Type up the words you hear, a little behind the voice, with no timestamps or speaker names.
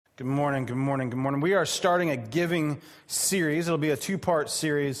Good morning, good morning, good morning. We are starting a giving series. It'll be a two-part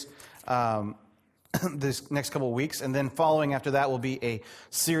series this next couple of weeks. And then following after that will be a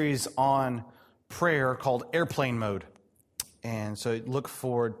series on prayer called Airplane Mode. And so look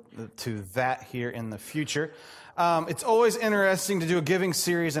forward to that here in the future. It's always interesting to do a giving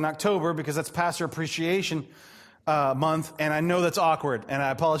series in October because that's Pastor Appreciation Month. And I know that's awkward. And I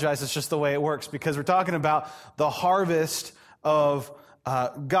apologize. It's just the way it works because we're talking about the harvest of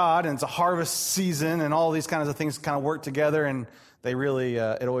God, and it's a harvest season, and all these kinds of things kind of work together, and they really,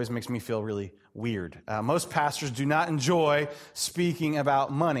 it always makes me feel really weird. Most pastors do not enjoy speaking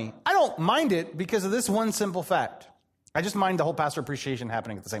about money. I don't mind it because of this one simple fact. I just mind the whole pastor appreciation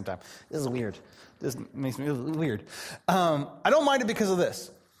happening at the same time. This is weird. This makes me weird. I don't mind it because of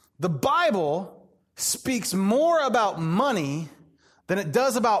this. The Bible speaks more about money than it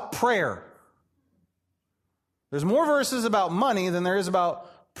does about prayer. There's more verses about money than there is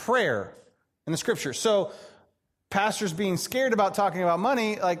about prayer in the scripture. So pastors being scared about talking about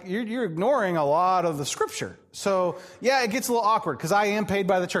money, like you're ignoring a lot of the scripture. So yeah, it gets a little awkward because I am paid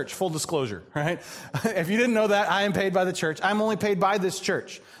by the church, full disclosure, right? If you didn't know that, I am paid by the church. I'm only paid by this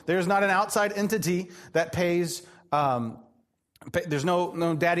church. There's not an outside entity that pays, there's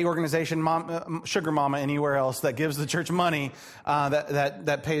no daddy organization, sugar mama anywhere else that gives the church money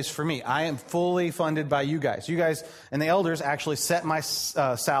that pays for me. I am fully funded by you guys. You guys and the elders actually set my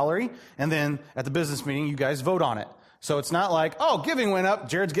salary, and then at the business meeting, you guys vote on it. So it's not like, oh, giving went up,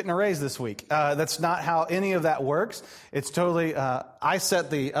 Jared's getting a raise this week. That's not how any of that works. It's totally, I set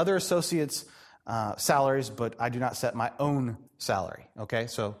the other associates' salaries, but I do not set my own salary. Okay,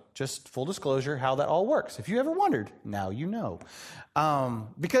 so just full disclosure how that all works. If you ever wondered, now you know.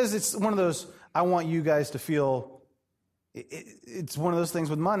 Because it's one of those, I want you guys to feel, it's one of those things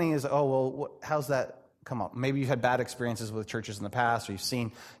with money is, oh, well, how's that come up? Maybe you've had bad experiences with churches in the past, or you've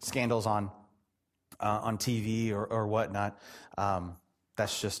seen scandals on TV or whatnot.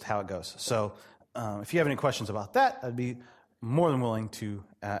 That's just how it goes. So if you have any questions about that, I'd be more than willing to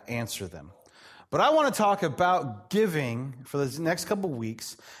answer them. But I want to talk about giving for the next couple of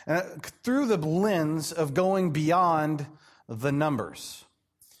weeks through the lens of going beyond the numbers.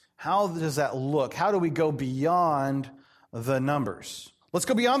 How does that look? How do we go beyond the numbers? Let's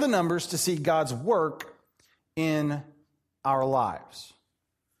go beyond the numbers to see God's work in our lives.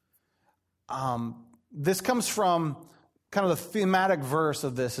 This comes from kind of the thematic verse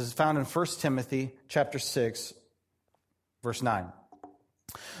of this is found in 1 Timothy chapter 6, verse 9.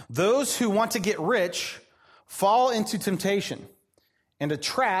 Those who want to get rich fall into temptation and a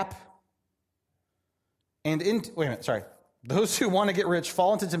trap Those who want to get rich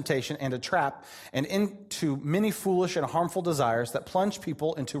fall into temptation and a trap and into many foolish and harmful desires that plunge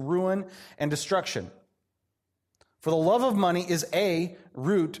people into ruin and destruction. For the love of money is a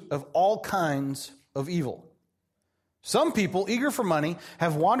root of all kinds of evil. Some people, eager for money,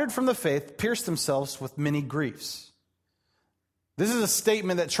 have wandered from the faith, pierced themselves with many griefs. This is a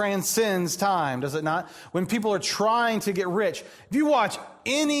statement that transcends time, does it not? When people are trying to get rich. If you watch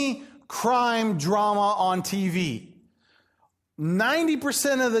any crime drama on TV,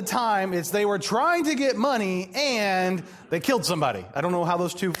 90% of the time it's they were trying to get money and they killed somebody. I don't know how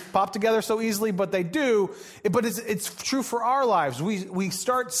those two pop together so easily, but they do. But it's true for our lives. We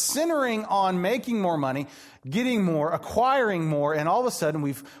start centering on making more money, getting more, acquiring more, and all of a sudden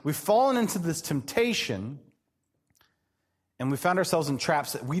we've fallen into this temptation. And we found ourselves in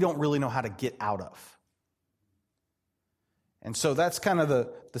traps that we don't really know how to get out of. And so that's kind of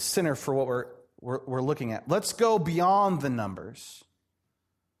the center for what we're looking at. Let's go beyond the numbers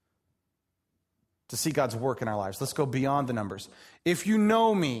to see God's work in our lives. Let's go beyond the numbers. If you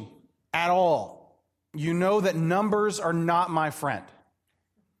know me at all, you know that numbers are not my friend.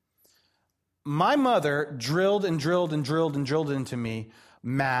 My mother drilled and drilled and drilled and drilled into me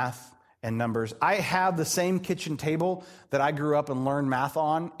math and numbers. I have the same kitchen table that I grew up and learned math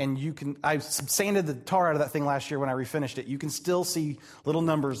on, and I sanded the tar out of that thing last year when I refinished it. You can still see little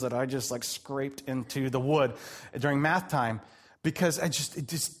numbers that I just scraped into the wood during math time because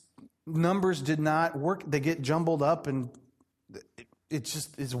numbers did not work. They get jumbled up and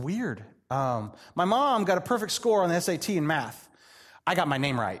it's weird. My mom got a perfect score on the SAT in math. I got my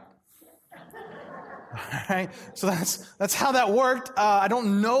name right. All right, so that's how that worked. I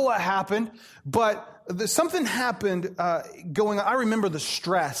don't know what happened, but something happened going on. I remember the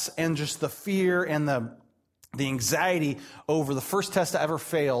stress and just the fear and the anxiety over the first test I ever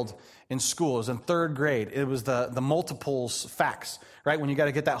failed in school. It was in third grade. It was the multiples facts, right? When you got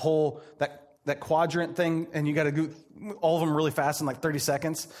to get that whole that quadrant thing, and you got to do all of them really fast in 30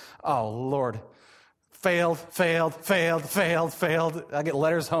 seconds. Oh Lord. failed. I get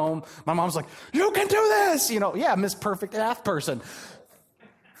letters home. My mom's like, you can do this. Yeah, Miss Perfect Math person.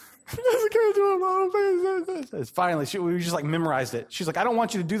 Finally, we just like memorized it. She's like, I don't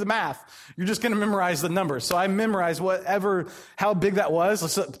want you to do the math. You're just going to memorize the numbers. So I memorized how big that was.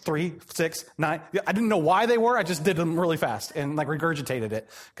 Let's 3, 6, 9. I didn't know why they were. I just did them really fast and like regurgitated it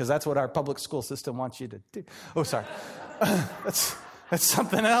because that's what our public school system wants you to do. Oh, sorry. That's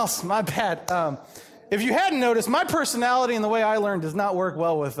something else. My bad. If you hadn't noticed, my personality and the way I learned does not work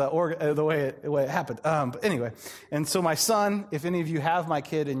well with the way it happened. But anyway, and so my son, if any of you have my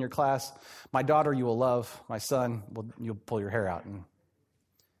kid in your class, my daughter you will love. My son, you'll pull your hair out, and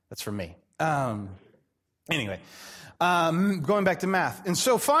that's from me. Anyway, going back to math. And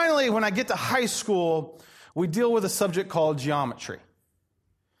so finally, when I get to high school, we deal with a subject called geometry.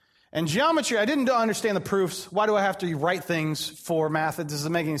 And geometry, I didn't understand the proofs. Why do I have to write things for math? It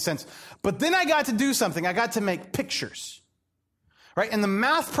doesn't make any sense. But then I got to do something. I got to make pictures, right? And the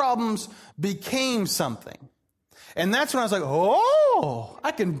math problems became something. And that's when I was like, oh,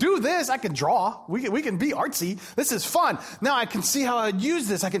 I can do this. I can draw. We can be artsy. This is fun. Now I can see how I'd use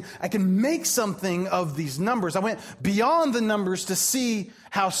this. I can make something of these numbers. I went beyond the numbers to see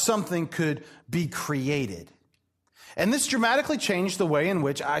how something could be created. And this dramatically changed the way in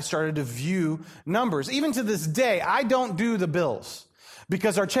which I started to view numbers. Even to this day, I don't do the bills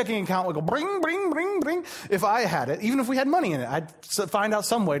because our checking account would go bring, bring, bring, bring. If I had it, even if we had money in it, I'd find out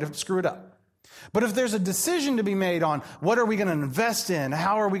some way to screw it up. But if there's a decision to be made on what are we going to invest in,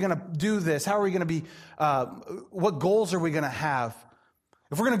 how are we going to do this, how are we going to be, what goals are we going to have?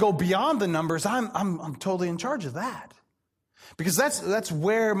 If we're going to go beyond the numbers, I'm totally in charge of that. Because that's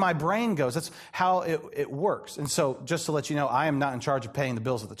where my brain goes. That's how it works. And so just to let you know, I am not in charge of paying the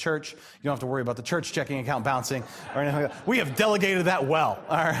bills at the church. You don't have to worry about the church checking account bouncing or anything like that. We have delegated that well,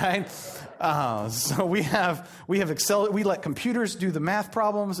 all right? So we have Excel. We let computers do the math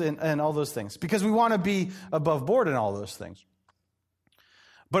problems and all those things because we want to be above board in all those things.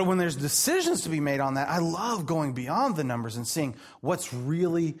 But when there's decisions to be made on that, I love going beyond the numbers and seeing what's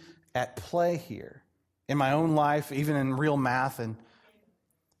really at play here. In my own life, even in real math and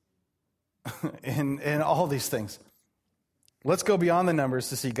in all these things. Let's go beyond the numbers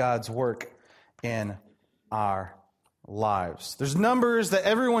to see God's work in our lives. There's numbers that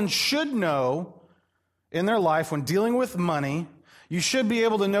everyone should know in their life when dealing with money. You should be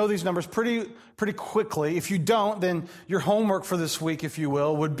able to know these numbers pretty quickly. If you don't, then your homework for this week, if you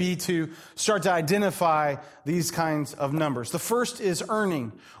will, would be to start to identify these kinds of numbers. The first is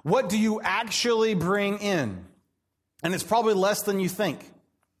earning. What do you actually bring in? And it's probably less than you think.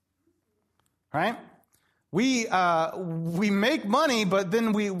 Right? We make money, but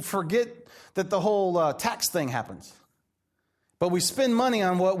then we forget that the whole tax thing happens. But we spend money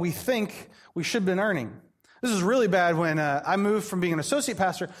on what we think we should have been earning. This is really bad when I moved from being an associate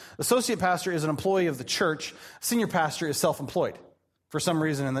pastor. Associate pastor is an employee of the church. Senior pastor is self-employed for some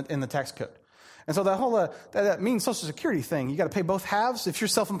reason in the tax code. And so that whole that means Social Security thing, you got to pay both halves. If you're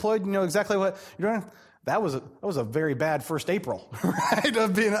self-employed, you know exactly what you're doing. That was a very bad first April, right?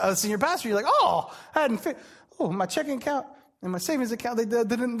 Of being a senior pastor. You're like, my checking account and my savings account, they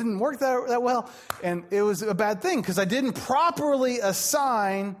didn't work that well. And it was a bad thing because I didn't properly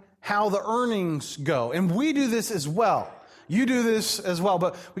assign how the earnings go. And we do this as well. You do this as well.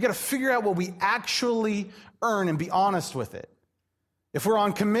 But we got to figure out what we actually earn and be honest with it. If we're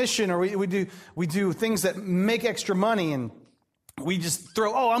on commission or we do things that make extra money and we just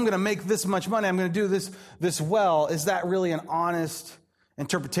throw, I'm going to make this much money, I'm going to do this well, is that really an honest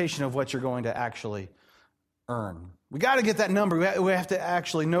interpretation of what you're going to actually earn? We got to get that number. We have to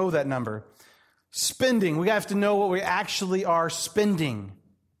actually know that number. Spending. We have to know what we actually are spending.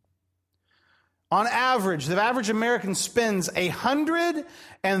 On average, the average American spends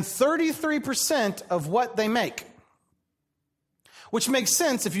 133% of what they make. Which makes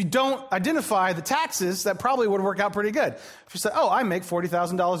sense if you don't identify the taxes, that probably would work out pretty good. If you say, I make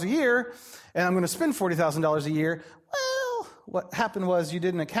 $40,000 a year, and I'm going to spend $40,000 a year, well, what happened was you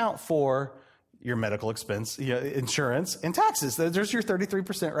didn't account for your medical expense, insurance, and taxes. There's your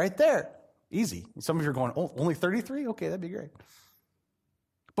 33% right there. Easy. Some of you are going, only 33? Okay, that'd be great.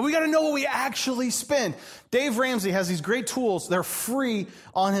 But we got to know what we actually spend. Dave Ramsey has these great tools. They're free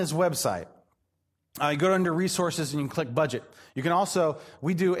on his website. You go under resources and you can click budget. You can also,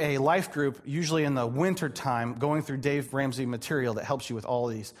 we do a life group, usually in the winter time, going through Dave Ramsey material that helps you with all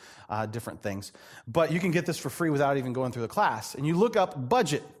these different things. But you can get this for free without even going through the class. And you look up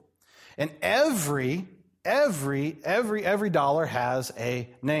budget. And every dollar has a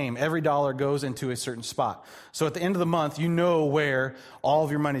name. Every dollar goes into a certain spot. So at the end of the month, you know where all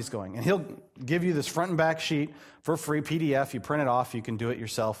of your money's going. And give you this front and back sheet for free PDF. You print it off. You can do it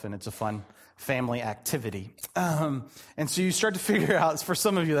yourself, and it's a fun family activity. And so you start to figure out, for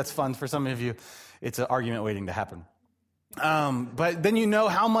some of you, that's fun. For some of you, it's an argument waiting to happen. But then you know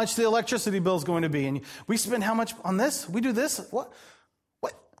how much the electricity bill is going to be. And we spend how much on this? We do this? What?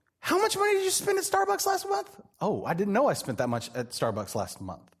 How much money did you spend at Starbucks last month? Oh, I didn't know I spent that much at Starbucks last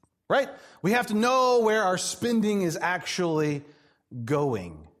month. Right? We have to know where our spending is actually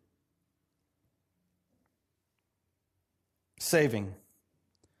going. Saving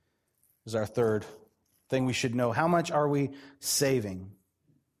is our third thing we should know. How much are we saving?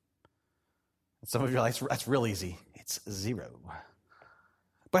 Some of you are like, that's real easy. It's zero.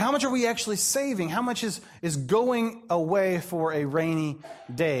 But how much are we actually saving? How much is going away for a rainy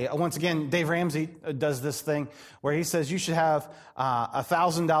day? Once again, Dave Ramsey does this thing where he says you should have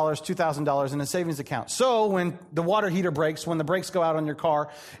 $1,000, $2,000 in a savings account. So when the water heater breaks, when the brakes go out on your car,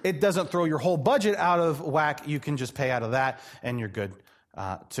 it doesn't throw your whole budget out of whack. You can just pay out of that and you're good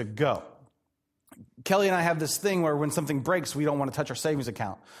to go. Kelly and I have this thing where when something breaks, we don't want to touch our savings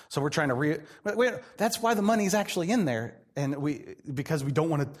account. So we're trying to that's why the money's actually in there. And because we don't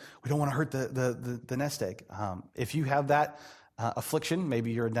want to hurt the nest egg. If you have that affliction,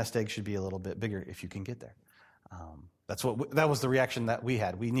 maybe your nest egg should be a little bit bigger if you can get there. That was the reaction that we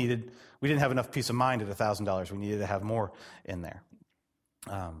had. We didn't have enough peace of mind at $1,000. We needed to have more in there.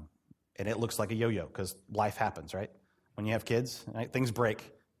 And it looks like a yo-yo because life happens, right? When you have kids, right? Things break,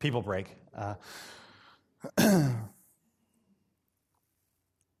 people break.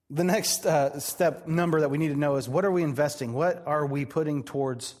 The next step number that we need to know is, what are we investing? What are we putting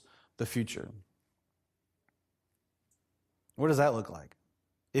towards the future? What does that look like?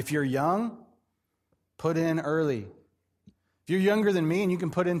 If you're young, put in early. If you're younger than me and you can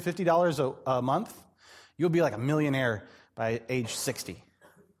put in $50 a month, you'll be like a millionaire by age 60.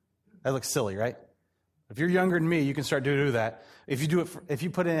 That looks silly, right? If you're younger than me, you can start to do that. If you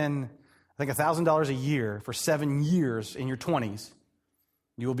put in, I think, $1,000 a year for 7 years in your 20s,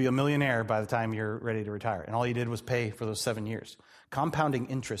 you will be a millionaire by the time you're ready to retire. And all you did was pay for those 7 years. Compounding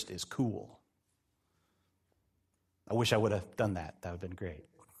interest is cool. I wish I would have done that. That would have been great.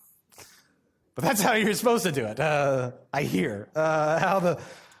 But that's how you're supposed to do it. I hear. Are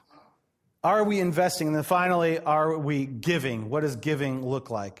we investing? And then finally, are we giving? What does giving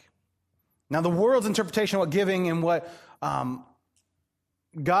look like? Now, the world's interpretation of what giving and what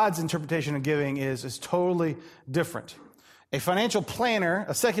God's interpretation of giving is totally different. A financial planner,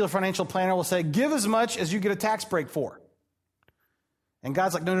 a secular financial planner, will say, give as much as you get a tax break for. And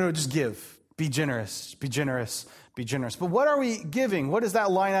God's like, no, just give. Be generous, be generous, be generous. But what are we giving? What does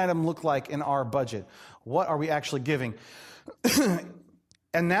that line item look like in our budget? What are we actually giving?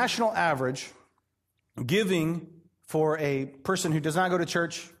 A national average, giving for a person who does not go to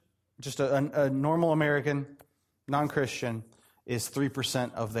church, just a normal American, non-Christian, is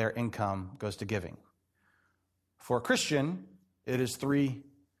 3% of their income goes to giving. For a Christian, it is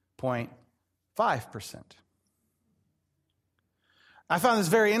 3.5%. I found this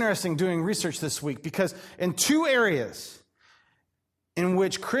very interesting doing research this week because in two areas in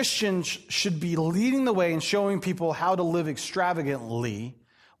which Christians should be leading the way and showing people how to live extravagantly,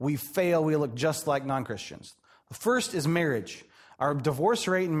 we fail. We look just like non-Christians. The first is marriage. Our divorce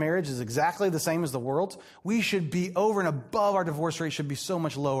rate in marriage is exactly the same as the world's. We should be over and above. Our divorce rate should be so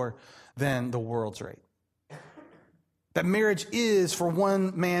much lower than the world's rate. That marriage is for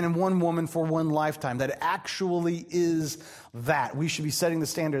one man and one woman for one lifetime. That it actually is that. We should be setting the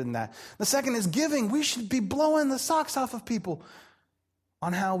standard in that. The second is giving. We should be blowing the socks off of people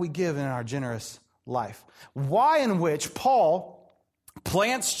on how we give in our generous life. Why in which Paul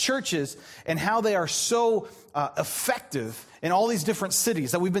plants churches and how they are so effective in all these different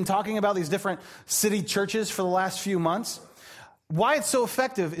cities that we've been talking about, these different city churches for the last few months. Why it's so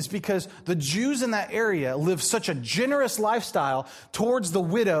effective is because the Jews in that area live such a generous lifestyle towards the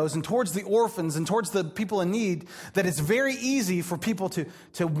widows and towards the orphans and towards the people in need that it's very easy for people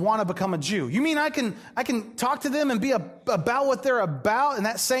to want to become a Jew. You mean I can talk to them and be about what they're about and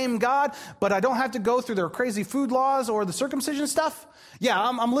that same God, but I don't have to go through their crazy food laws or the circumcision stuff? Yeah,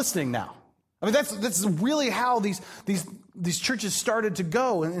 I'm listening now. I mean, that's really how these churches started to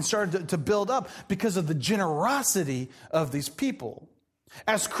go and started to build up because of the generosity of these people.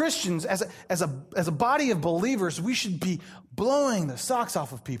 As Christians, as a body of believers, we should be blowing the socks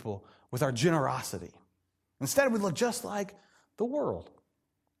off of people with our generosity. Instead, we look just like the world.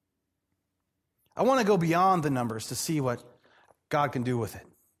 I want to go beyond the numbers to see what God can do with it.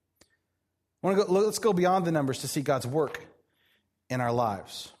 Let's go beyond the numbers to see God's work in our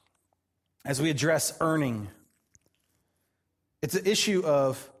lives. As we address earning, it's an issue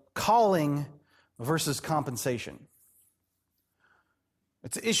of calling versus compensation.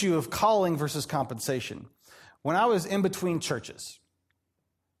 It's an issue of calling versus compensation. When I was in between churches,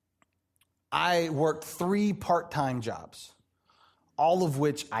 I worked 3 part-time jobs, all of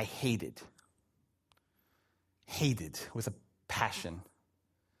which I hated. Hated with a passion.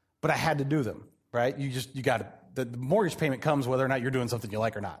 But I had to do them, right? You got to, the mortgage payment comes whether or not you're doing something you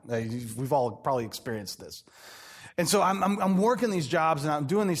like or not. We've all probably experienced this. And so I'm working these jobs and I'm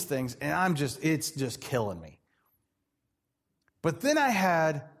doing these things and it's just killing me. But then I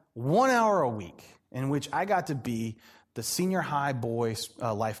had 1 hour a week in which I got to be the senior high boys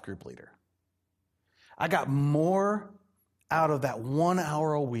life group leader. I got more out of that 1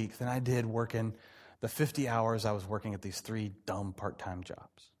 hour a week than I did working the 50 hours I was working at these 3 dumb part-time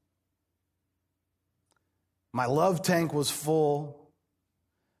jobs. My love tank was full.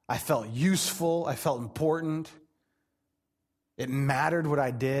 I felt useful. I felt important. It mattered what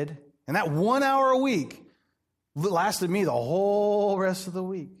I did. And that 1 hour a week lasted me the whole rest of the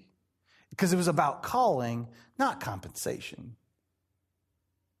week because it was about calling, not compensation.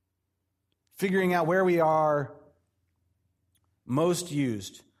 Figuring out where we are most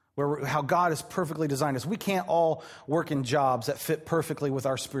used, how God has perfectly designed us. We can't all work in jobs that fit perfectly with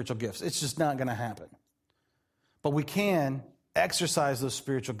our spiritual gifts. It's just not going to happen. But we can exercise those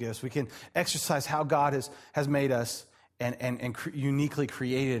spiritual gifts. We can exercise how God has made us and uniquely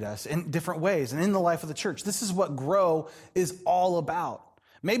created us in different ways and in the life of the church. This is what Grow is all about.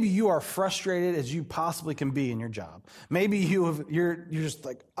 Maybe you are frustrated as you possibly can be in your job. Maybe you're just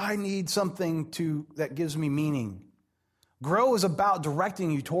like, I need something that gives me meaning. Grow is about directing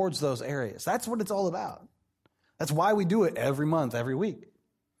you towards those areas. That's what it's all about. That's why we do it every month, every week.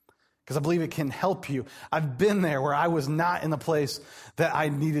 Because I believe it can help you. I've been there where I was not in the place that I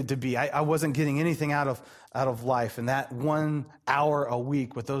needed to be. I wasn't getting anything out of life. And that 1 hour a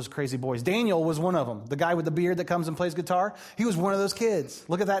week with those crazy boys. Daniel was one of them. The guy with the beard that comes and plays guitar. He was one of those kids.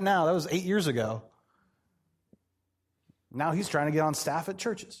 Look at that now. That was 8 years ago. Now he's trying to get on staff at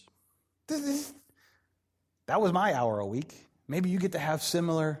churches. That was my hour a week. Maybe you get to have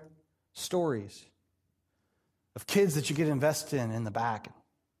similar stories of kids that you get invested in the back.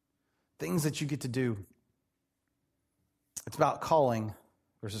 Things that you get to do. It's about calling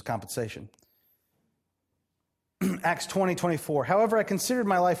versus compensation. Acts 20:24. However, I considered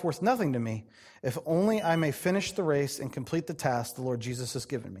my life worth nothing to me, if only I may finish the race and complete the task the Lord Jesus has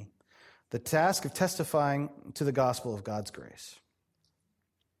given me, the task of testifying to the gospel of God's grace.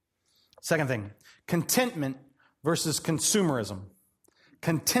 Second thing, contentment versus consumerism.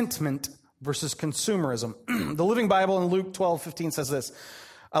 Contentment versus consumerism. The Living Bible in Luke 12:15 says this.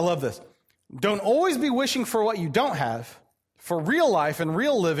 I love this. Don't always be wishing for what you don't have, for real life and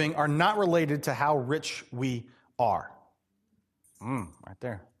real living are not related to how rich we are. Right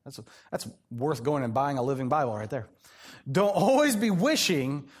there. That's worth going and buying a Living Bible right there. Don't always be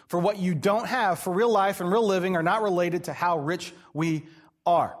wishing for what you don't have, for real life and real living are not related to how rich we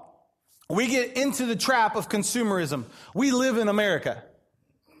are. We get into the trap of consumerism. We live in America.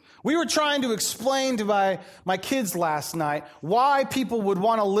 We were trying to explain to my kids last night why people would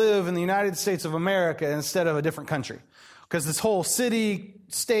want to live in the United States of America instead of a different country. Because this whole city,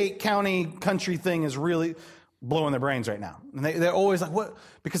 state, county, country thing is really blowing their brains right now. And they're always like, what?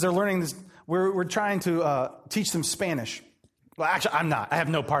 Because they're learning this. We're trying to teach them Spanish. Well, actually, I'm not. I have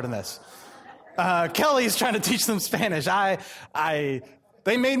no part in this. Kelly's trying to teach them Spanish.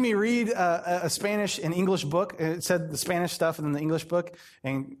 They made me read a Spanish and English book. It said the Spanish stuff and then the English book.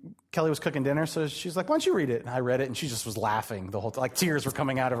 And Kelly was cooking dinner, so she's like, why don't you read it? And I read it, and she just was laughing the whole time. Like tears were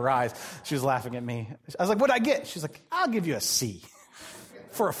coming out of her eyes. She was laughing at me. I was like, what'd I get? She's like, I'll give you a C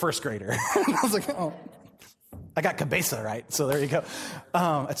for a first grader. I was like, oh, I got cabeza right, so there you go.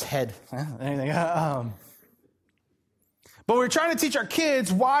 It's head. But we're trying to teach our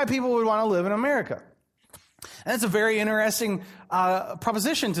kids why people would want to live in America. And that's a very interesting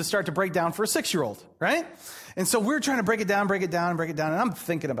proposition to start to break down for a 6-year-old, right? And so we're trying to break it down, and I'm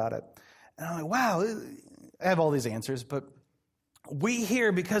thinking about it. And I'm like, wow, I have all these answers, but we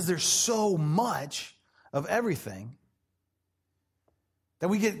hear because there's so much of everything that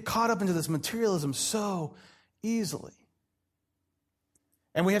we get caught up into this materialism so easily.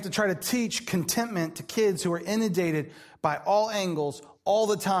 And we have to try to teach contentment to kids who are inundated by all angles, all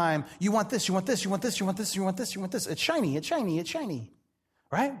the time. You want this, you want this, you want this, you want this, you want this, you want this. It's shiny, it's shiny, it's shiny.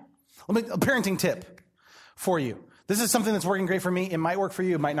 Right? A parenting tip for you. This is something that's working great for me. It might work for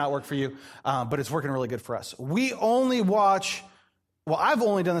you, it might not work for you, but it's working really good for us. We only watch, I've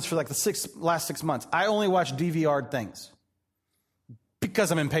only done this for like the last 6 months. I only watch DVR'd things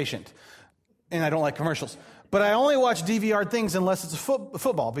because I'm impatient and I don't like commercials. But I only watch DVR things unless it's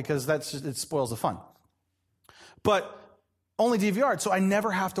football, because it spoils the fun. But only DVR, so I never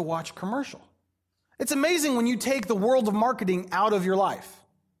have to watch a commercial. It's amazing when you take the world of marketing out of your life,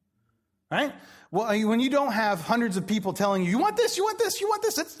 right? Well, when you don't have hundreds of people telling you want this, you want this, you want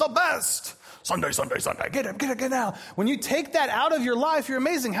this, it's the best. Sunday, Sunday, Sunday, get it now. When you take that out of your life, you're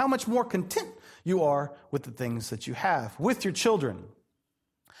amazing how much more content you are with the things that you have. With your children,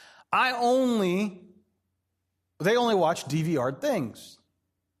 they only watch DVR things.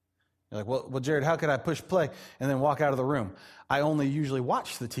 You're like, well, Jared, how could I push play and then walk out of the room? I only usually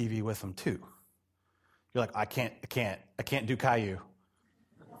watch the TV with them too. You're like, I can't do Caillou.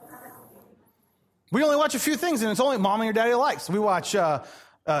 We only watch a few things, and it's only Mommy or Daddy likes. We watch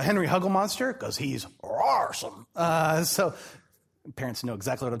Henry Hugglemonster because he's awesome. So parents know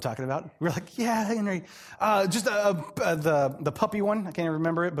exactly what I'm talking about. We're like, yeah, Henry. Just the puppy one. I can't even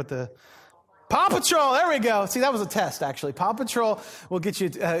remember it, but the Paw Patrol. There we go. See, that was a test, actually. Paw Patrol will get you.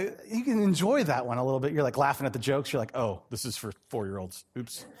 You can enjoy that one a little bit. You're like laughing at the jokes. You're like, oh, this is for 4-year-olds.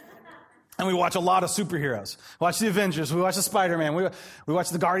 Oops. And we watch a lot of superheroes. We watch the Avengers. We watch the Spider-Man. We watch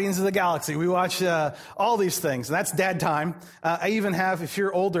the Guardians of the Galaxy. We watch all these things. And that's dad time. I even have, if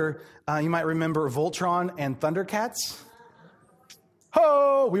you're older, you might remember Voltron and Thundercats.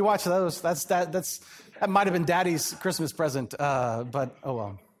 Oh, we watch those. That might have been Daddy's Christmas present, but oh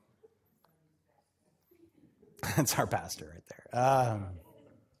well. That's our pastor right there.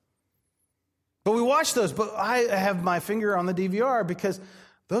 But we watch those. But I have my finger on the DVR because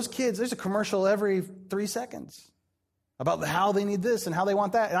those kids, there's a commercial every 3 seconds about how they need this and how they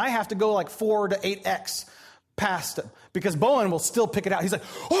want that. And I have to go like 4 to 8x past them because Bowen will still pick it out. He's like,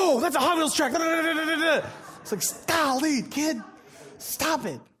 oh, that's a Hot Wheels track. It's like, golly, kid, stop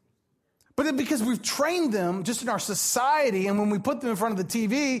it. But because we've trained them just in our society, and when we put them in front of the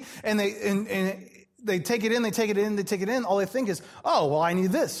TV and they take it in, all they think is, oh, well, I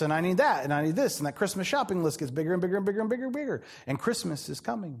need this, and I need that, and I need this, and that Christmas shopping list gets bigger and bigger and bigger and bigger and bigger, and Christmas is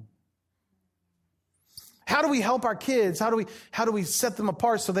coming. How do we help our kids? How do we set them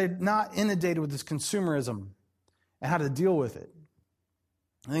apart so they're not inundated with this consumerism, and how to deal with it?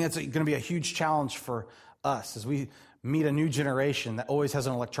 I think that's going to be a huge challenge for us as we meet a new generation that always has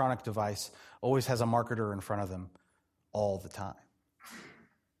an electronic device, always has a marketer in front of them all the time.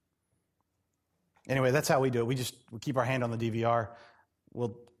 Anyway, that's how we do it. We keep our hand on the DVR.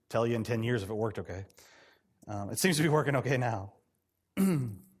 We'll tell you in 10 years if it worked okay. It seems to be working okay now.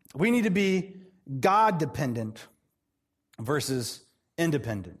 We need to be God-dependent versus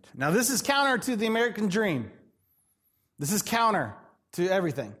independent. Now, this is counter to the American dream. This is counter to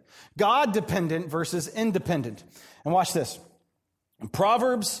everything. God-dependent versus independent. And watch this. In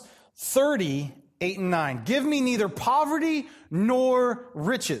Proverbs 30:8 and 9. Give me neither poverty nor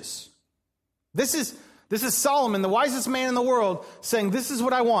riches. This is Solomon, the wisest man in the world, saying, this is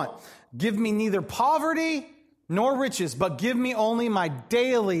what I want. Give me neither poverty nor riches, but give me only my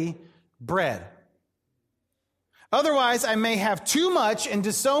daily bread. Otherwise, I may have too much and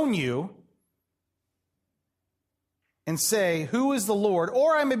disown you and say, who is the Lord?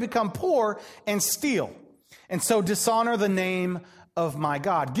 Or I may become poor and steal, and so dishonor the name of my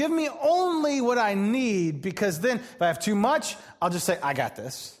God. Give me only what I need, because then if I have too much, I'll just say, I got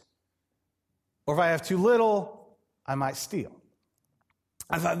this. Or if I have too little, I might steal.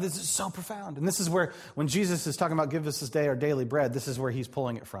 I thought this is so profound. And this is where, when Jesus is talking about give us this day our daily bread, this is where he's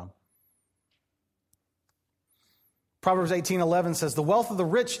pulling it from. Proverbs 18:11 says, the wealth of the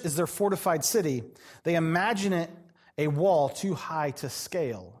rich is their fortified city. They imagine it a wall too high to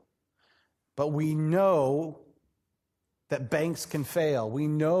scale. But we know that banks can fail. We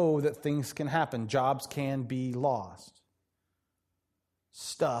know that things can happen. Jobs can be lost.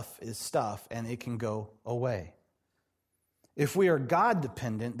 Stuff is stuff, and it can go away. If we are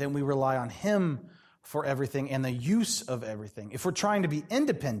God-dependent, then we rely on him for everything and the use of everything. If we're trying to be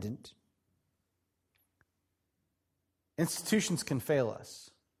independent, institutions can fail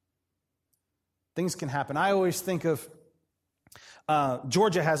us. Things can happen. I always think of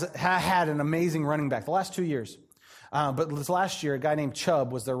Georgia has had an amazing running back the last 2 years. But this last year, a guy named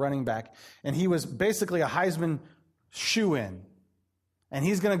Chubb was their running back, and he was basically a Heisman shoo-in. And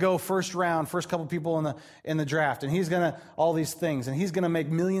he's going to go first round, first couple people in the draft, and he's going to all these things, and he's going to make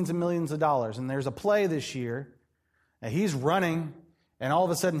millions and millions of dollars. And there's a play this year, and he's running, and all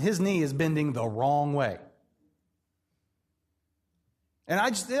of a sudden his knee is bending the wrong way. And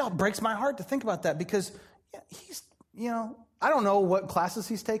it breaks my heart to think about that, because he's, I don't know what classes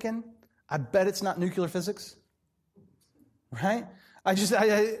he's taken. I bet it's not nuclear physics, right?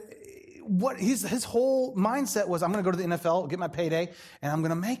 What his whole mindset was, I'm going to go to the NFL, get my payday, and I'm going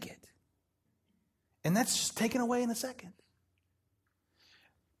to make it. And that's just taken away in a second.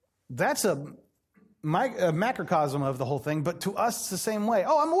 That's a macrocosm of the whole thing, but to us, it's the same way.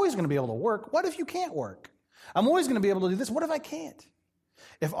 Oh, I'm always going to be able to work. What if you can't work? I'm always going to be able to do this. What if I can't?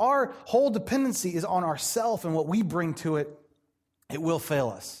 If our whole dependency is on ourselves and what we bring to it, it will fail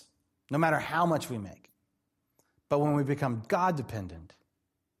us, no matter how much we make. But when we become God-dependent,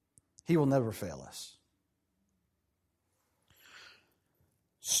 He will never fail us.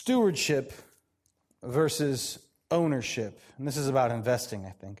 Stewardship versus ownership. And this is about investing,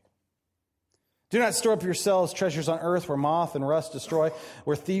 I think. Do not store up yourselves treasures on earth where moth and rust destroy,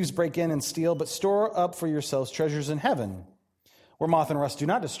 where thieves break in and steal, but store up for yourselves treasures in heaven, where moth and rust do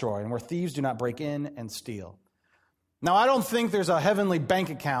not destroy, and where thieves do not break in and steal. Now, I don't think there's a heavenly bank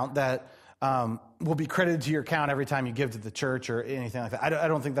account that will be credited to your account every time you give to the church or anything like that. I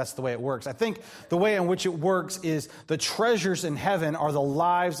don't think that's the way it works. I think the way in which it works is the treasures in heaven are the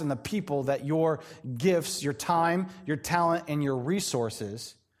lives and the people that your gifts, your time, your talent, and your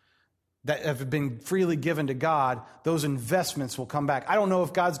resources that have been freely given to God, those investments will come back. I don't know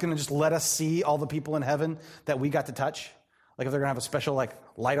if God's going to just let us see all the people in heaven that we got to touch. Like if they're going to have a special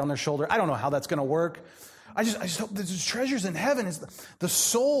light on their shoulder. I don't know how that's going to work. I just hope that the treasures in heaven is the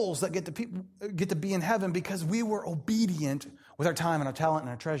souls that get to be in heaven because we were obedient with our time and our talent and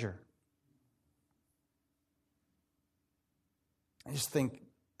our treasure. I just think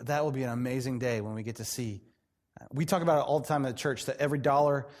that will be an amazing day when we get to see. We talk about it all the time at the church, that every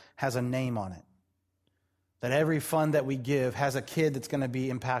dollar has a name on it. That every fund that we give has a kid that's going to be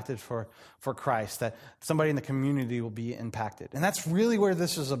impacted for Christ. That somebody in the community will be impacted. And that's really where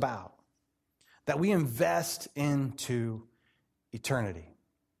this is about. That we invest into eternity.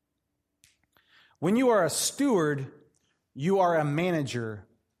 When you are a steward, you are a manager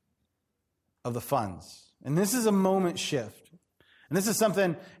of the funds. And this is a moment shift. And this is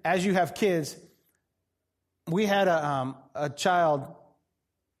something, as you have kids, we had a child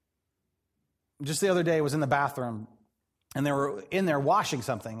just the other day was in the bathroom, and they were in there washing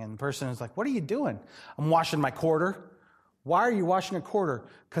something, and the person was like, "What are you doing?" "I'm washing my quarter." "Why are you washing a quarter?"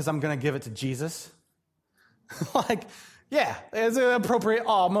 "Because I'm going to give it to Jesus." Yeah, it's an appropriate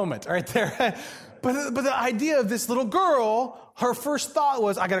awe moment right there. But the idea of this little girl, her first thought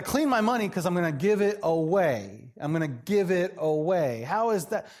was, I got to clean my money because I'm going to give it away. I'm going to give it away. How is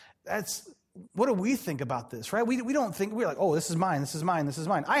that? What do we think about this, right? We don't think, we're like, oh, this is mine, this is mine, this is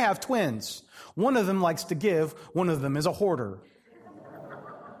mine. I have twins. One of them likes to give. One of them is a hoarder.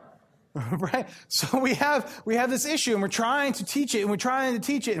 Right? So we have this issue, and we're trying to teach it,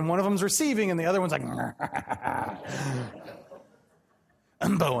 and one of them's receiving, and the other one's like,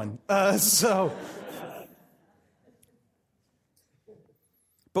 I'm Bowen. But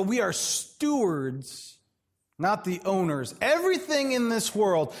we are stewards, not the owners. Everything in this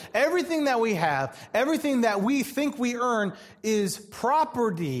world, everything that we have, everything that we think we earn is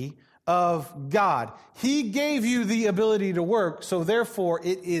property of God. He gave you the ability to work, so therefore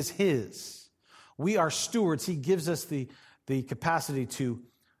it is His. We are stewards. He gives us the capacity to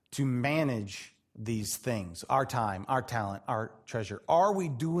manage these things, our time, our talent, our treasure. Are we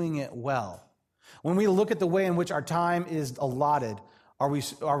doing it well? When we look at the way in which our time is allotted, are we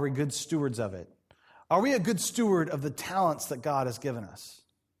good stewards of it? Are we a good steward of the talents that God has given us?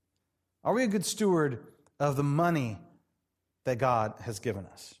 Are we a good steward of the money that God has given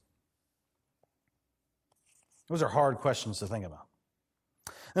us? Those are hard questions to think about.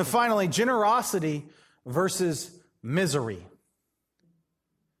 And finally, generosity versus misery.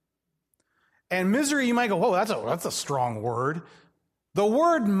 And misery, you might go, whoa, that's a strong word. The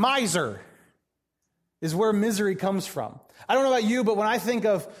word miser is where misery comes from. I don't know about you, but when I think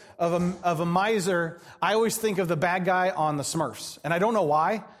of a miser, I always think of the bad guy on the Smurfs. And I don't know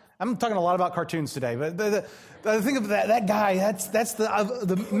why. I'm talking a lot about cartoons today, but I think of that guy. That's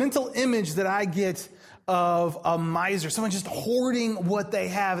the mental image that I get of a miser, someone just hoarding what they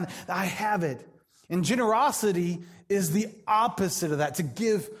have. And I have it. And generosity is the opposite of that, to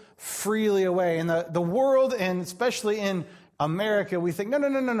give freely away. In the world, and especially in America, we think,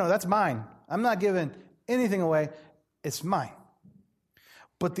 no, that's mine. I'm not giving anything away. It's mine.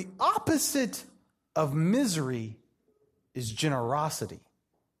 But the opposite of misery is generosity.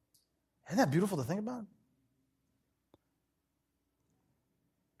 Isn't that beautiful to think about?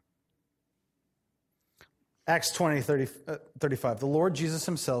 Acts 20:35. The Lord Jesus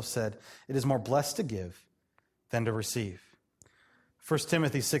Himself said, "It is more blessed to give than to receive." 1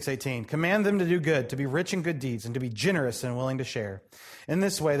 Timothy 6:18. Command them to do good, to be rich in good deeds, and to be generous and willing to share. In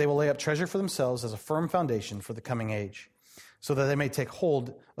this way, they will lay up treasure for themselves as a firm foundation for the coming age, so that they may take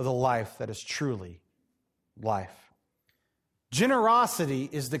hold of the life that is truly life. Generosity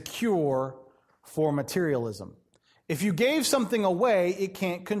is the cure for materialism. If you gave something away, it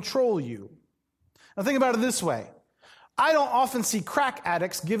can't control you. Now think about it this way. I don't often see crack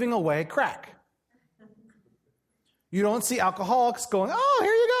addicts giving away crack. You don't see alcoholics going, oh,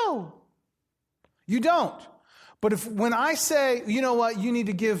 here you go. You don't. But when I say, you know what, you need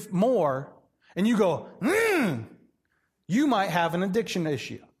to give more, and you go, you might have an addiction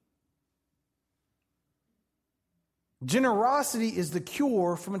issue. Generosity is the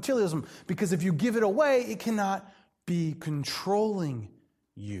cure for materialism, because if you give it away, it cannot be controlling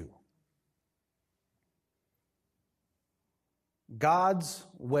you. God's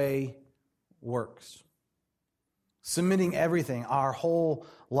way works. Submitting everything, our whole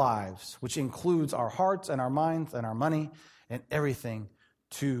lives, which includes our hearts and our minds and our money and everything,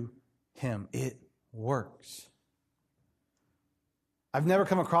 to Him. It works. I've never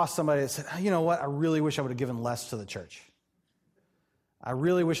come across somebody that said, you know what, I really wish I would have given less to the church. I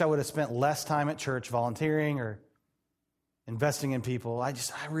really wish I would have spent less time at church volunteering or investing in people. I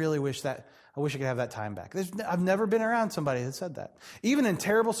really wish I could have that time back. I've never been around somebody that said that. Even in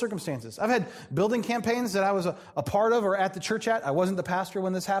terrible circumstances. I've had building campaigns that I was a part of or at the church at. I wasn't the pastor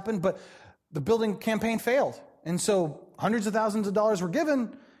when this happened, but the building campaign failed. And so hundreds of thousands of dollars were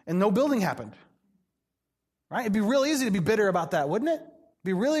given and no building happened. Right? It'd be real easy to be bitter about that, wouldn't it? It'd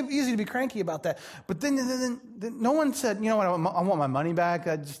be really easy to be cranky about that. But then no one said, you know what, I want my money back.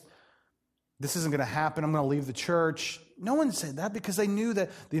 This isn't going to happen. I'm going to leave the church. No one said that because they knew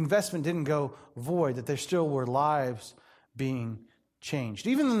that the investment didn't go void, that there still were lives being changed.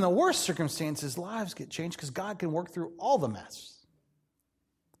 Even in the worst circumstances, lives get changed because God can work through all the mess.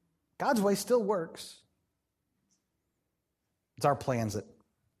 God's way still works. It's our plans that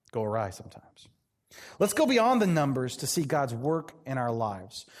go awry sometimes. Let's go beyond the numbers to see God's work in our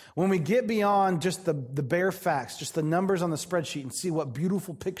lives. When we get beyond just the bare facts, just the numbers on the spreadsheet, and see what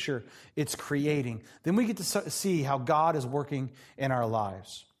beautiful picture it's creating, then we get to see how God is working in our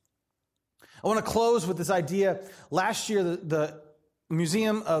lives. I want to close with this idea. Last year, the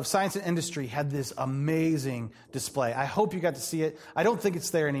Museum of Science and Industry had this amazing display. I hope you got to see it. I don't think it's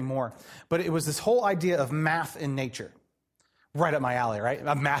there anymore. But it was this whole idea of math in nature. Right up my alley, right?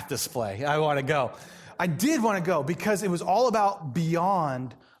 A math display. I want to go. I did want to go because it was all about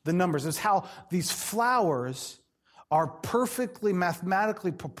beyond the numbers. It's how these flowers are perfectly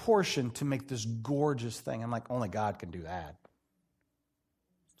mathematically proportioned to make this gorgeous thing. I'm like, only God can do that.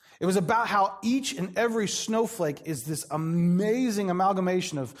 It was about how each and every snowflake is this amazing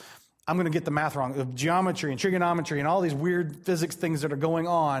amalgamation of, I'm going to get the math wrong, of geometry and trigonometry and all these weird physics things that are going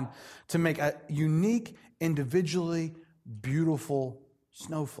on to make a unique, individually beautiful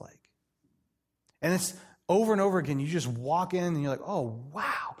snowflake. And it's over and over again. You just walk in and you're like, oh,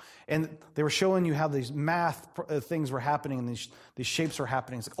 wow. And they were showing you how these math things were happening and these shapes were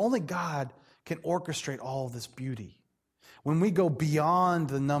happening. It's like only God can orchestrate all of this beauty. When we go beyond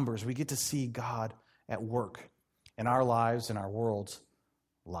the numbers, we get to see God at work in our lives and our world's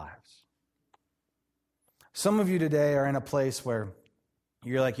lives. Some of you today are in a place where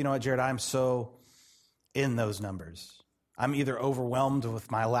you're like, you know what, Jared, I'm so in those numbers. I'm either overwhelmed with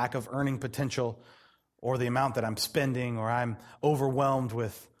my lack of earning potential or the amount that I'm spending, or I'm overwhelmed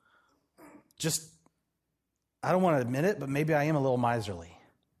with just, I don't want to admit it, but maybe I am a little miserly.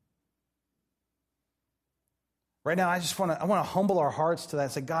 Right now, I want to humble our hearts to that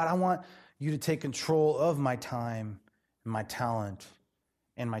and say, God, I want you to take control of my time and my talent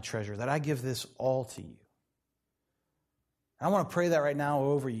and my treasure, that I give this all to you. I want to pray that right now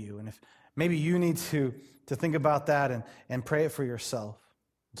over you. And if maybe you need to think about that and pray it for yourself,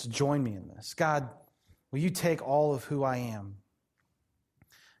 so join me in this. God, will you take all of who I am?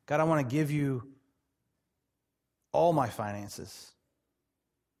 God, I want to give you all my finances.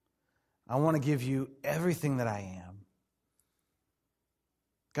 I want to give you everything that I am.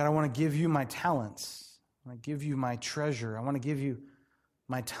 God, I want to give you my talents. I want to give you my treasure. I want to give you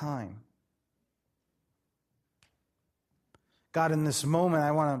my time. God, in this moment,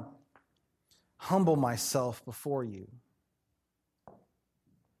 I want to humble myself before you.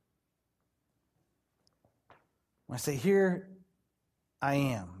 I say, here I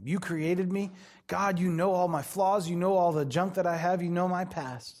am. You created me. God, you know all my flaws. You know all the junk that I have. You know my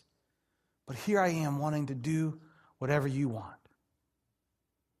past. But here I am wanting to do whatever you want.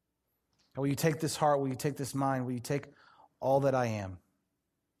 God, will you take this heart? Will you take this mind? Will you take all that I am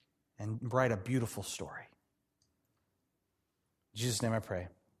and write a beautiful story? In Jesus' name I pray.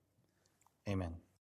 Amen.